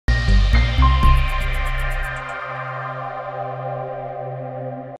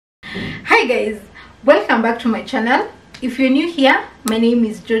Hi guys, welcome back to my channel. If you're new here, my name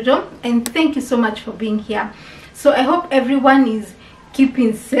is Jojo and thank you so much for being here. So I hope everyone is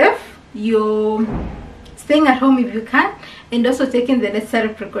keeping safe, you're staying at home if you can, and also taking the necessary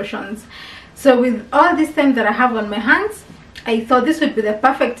precautions. So with all this time that I have on my hands, I thought this would be the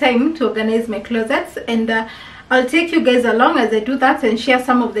perfect time to organize my closets, and I'll take you guys along as I do that and share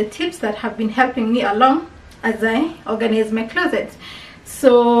some of the tips that have been helping me along as I organize my closet.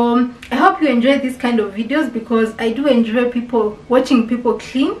 So I hope you enjoy this kind of videos because I do enjoy watching people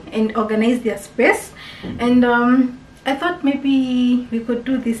clean and organize their space, and I thought maybe we could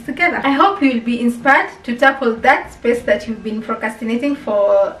do this together. I hope you'll be inspired to tackle that space that you've been procrastinating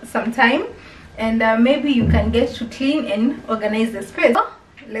for some time, and maybe you can get to clean and organize the space. So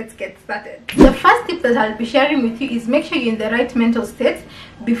let's get started. The first tip that I'll be sharing with you is make sure you're in the right mental state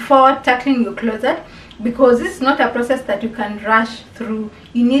before tackling your closet, because this is not a process that you can rush through.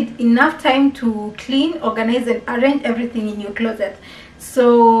 You need enough time to clean, organize and arrange everything in your closet.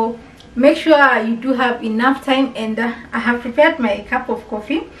 So make sure you do have enough time, and I have prepared my cup of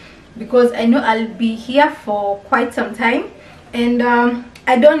coffee because I know I'll be here for quite some time, and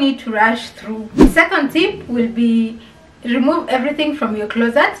I don't need to rush through. The second tip will be remove everything from your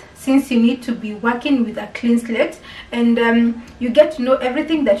closet, since you need to be working with a clean slate, and you get to know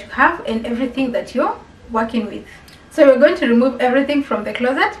everything that you have and everything that you're working with. So we're going to remove everything from the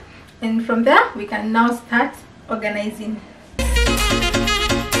closet, and from there we can now start organizing.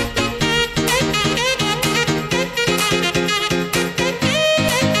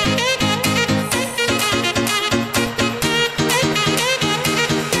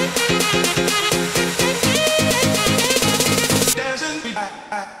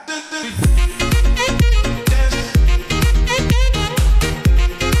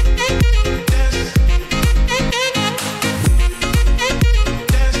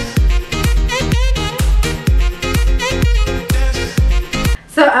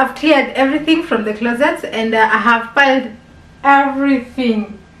 So I've cleared everything from the closet, and I have piled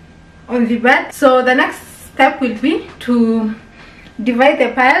everything on the bed. So the next step will be to divide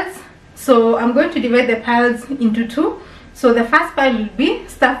the piles. So I'm going to divide the piles into two. So the first pile will be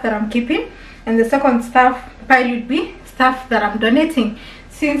stuff that I'm keeping, and the second pile will be stuff that I'm donating,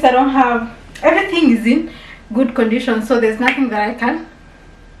 since I don't have everything is in good condition, so there's nothing that I can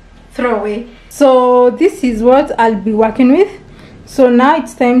throw away. So this is what I'll be working with. So now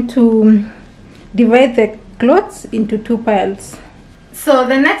it's time to divide the clothes into two piles. So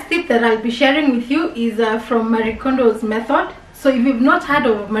the next tip that I'll be sharing with you is from Marie Kondo's method. So if you've not heard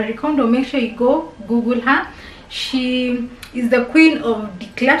of Marie Kondo, make sure you go Google her. She is the queen of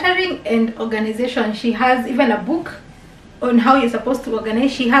decluttering and organization. She has even a book on how you're supposed to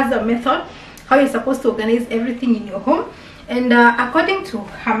organize. She has a method how you're supposed to organize everything in your home, and according to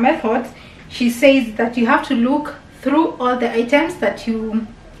her method, she says that you have to look through all the items that you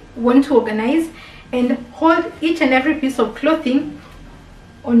want to organize and hold each and every piece of clothing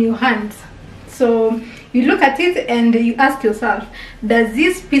on your hands. So you look at it and you ask yourself, does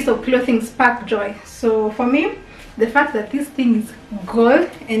this piece of clothing spark joy? So for me, the fact that this thing is gold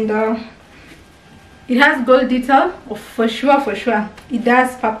and it has gold detail, for sure it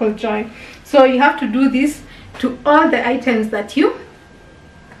does sparkle joy. So you have to do this to all the items that you're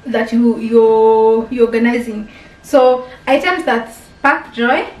organizing. So items that spark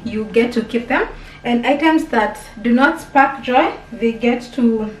joy, you get to keep them, and items that do not spark joy, they get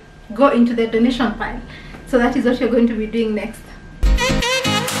to go into the donation pile. So that is what you're going to be doing next.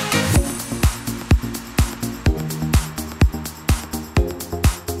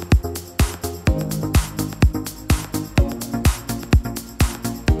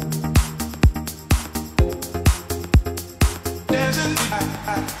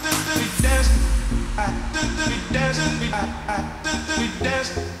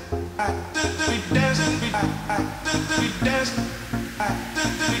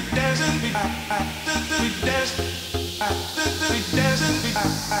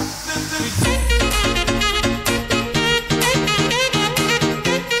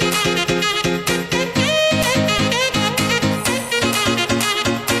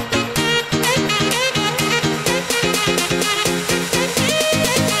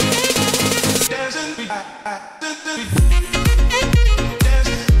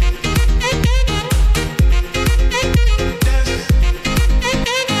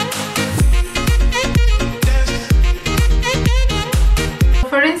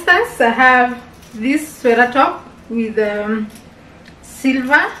 I have this sweater top with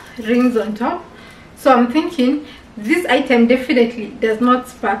silver rings on top, so I'm thinking this item definitely does not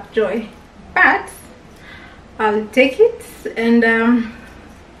spark joy, but I'll take it and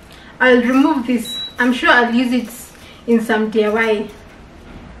I'll remove this. I'm sure I'll use it in some DIY.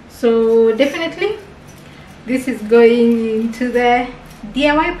 So definitely this is going into the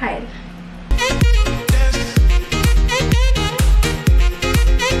DIY pile.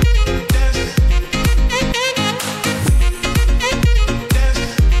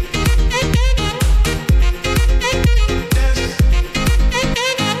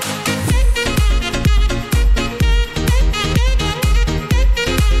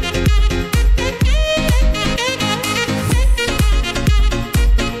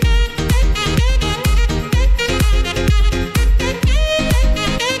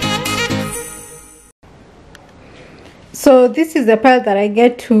 So this is the pile that I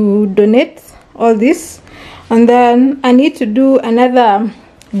get to donate all this, and then I need to do another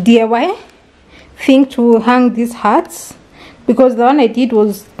DIY thing to hang these hats because the one I did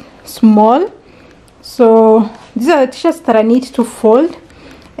was small. So these are the t-shirts that I need to fold,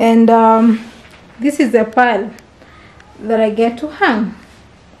 and this is the pile that I get to hang.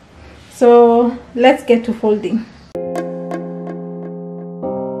 So let's get to folding.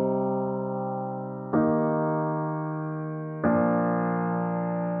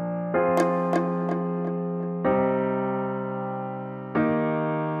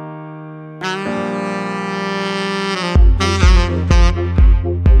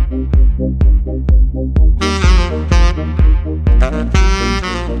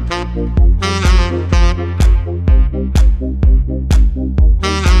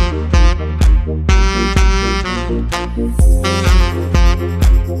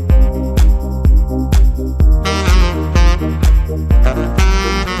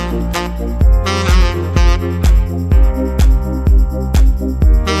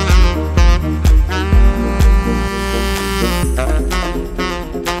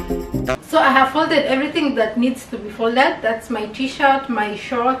 So I have folded everything that needs to be folded. That's my t-shirt, my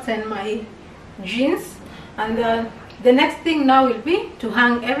shorts, and my jeans. And the next thing now will be to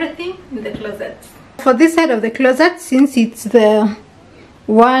hang everything in the closet. For this side of the closet, since it's the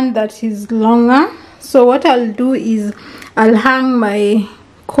one that is longer, so what I'll do is I'll hang my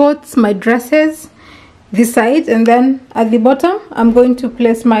coats, my dresses this side, and then at the bottom I'm going to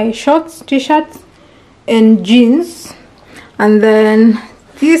place my shorts, t-shirts, and jeans. And then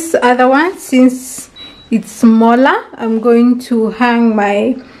this other one, since it's smaller, I'm going to hang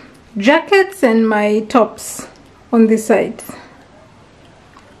my jackets and my tops on this side.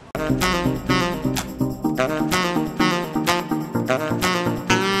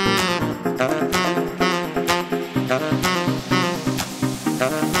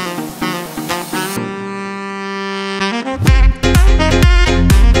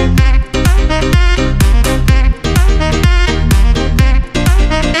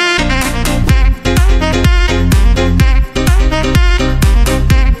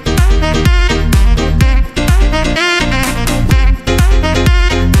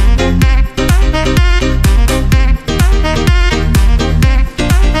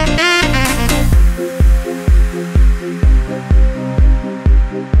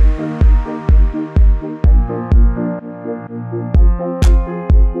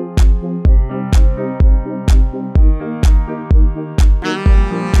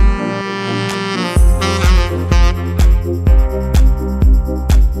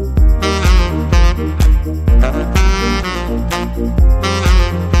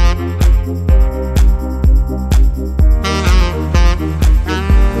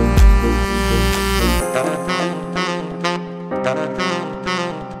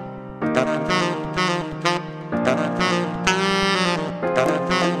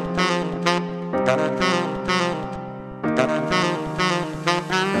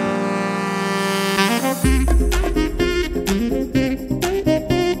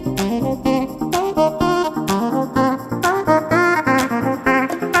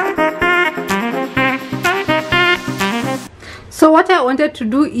 So what I wanted to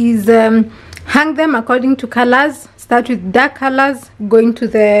do is hang them according to colors. Start with dark colors, going to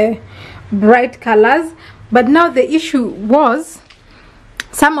the bright colors. But now the issue was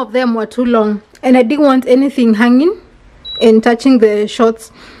some of them were too long, and I didn't want anything hanging and touching the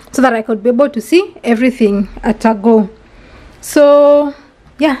shorts, so that I could be able to see everything at a go. So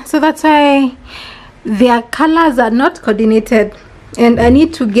yeah, so that's why their colors are not coordinated, and I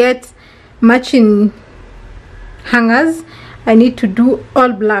need to get matching hangers. I need to do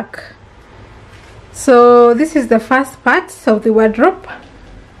all black. So this is the first part of the wardrobe,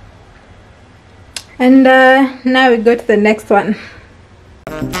 and now we go to the next one.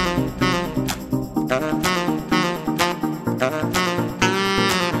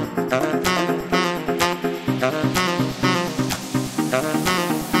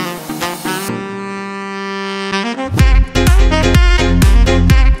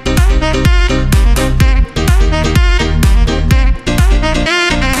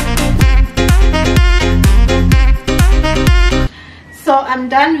 I'm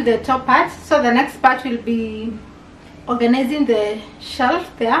done with the top part, so the next part will be organizing the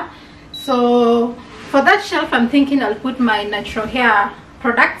shelf there. So for that shelf, I'm thinking I'll put my natural hair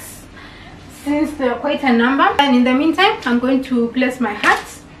products since there are quite a number. And in the meantime, I'm going to place my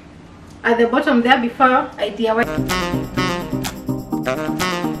hats at the bottom there before I DIY.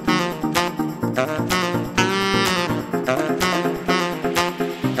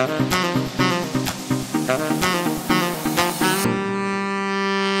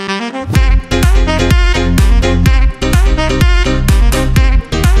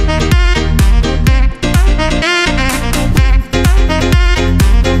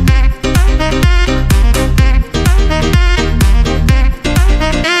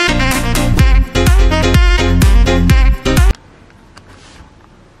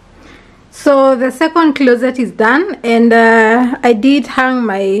 So the second closet is done, and I did hang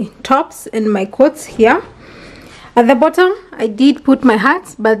my tops and my coats here. At the bottom I did put my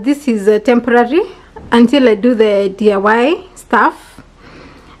hats, but this is temporary until I do the DIY stuff.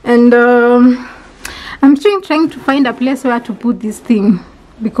 And I'm still trying to find a place where to put this thing,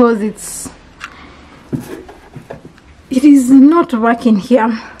 because it is not working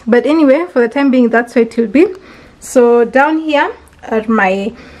here. But anyway, for the time being, that's where it will be. So down here are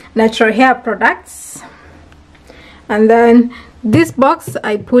my natural hair products, and then this box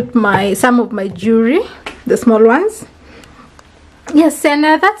I put some of my jewelry, the small ones. Yes, and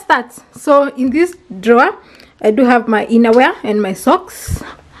that's that. So in this drawer I do have my innerwear and my socks,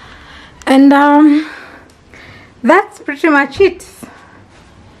 and that's pretty much it.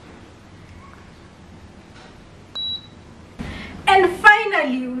 And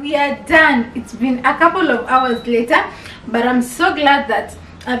finally we are done. It's been a couple of hours later, but I'm so glad that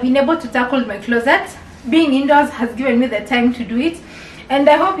I've been able to tackle my closet. Being indoors has given me the time to do it, and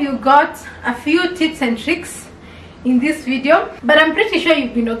I hope you got a few tips and tricks in this video. But I'm pretty sure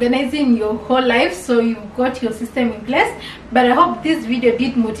you've been organizing your whole life, so you've got your system in place. But I hope this video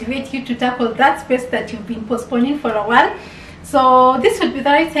did motivate you to tackle that space that you've been postponing for a while. So this would be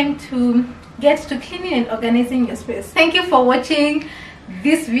the right time to get to cleaning and organizing your space. Thank you for watching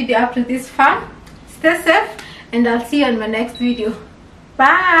this video up to this far. Stay safe, and I'll see you on my next video.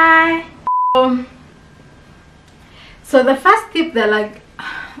 Bye. So the first tip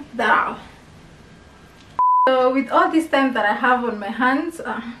so with all this time that I have on my hands,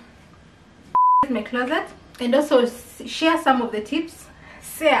 my closet, and also share some of the tips.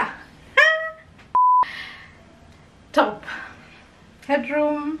 Share. Top,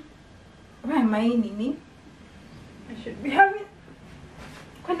 headroom. Where am I, Nini? I should be having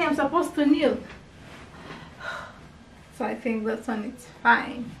when I'm supposed to kneel. So I think that's one, it's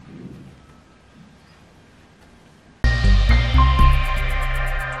fine.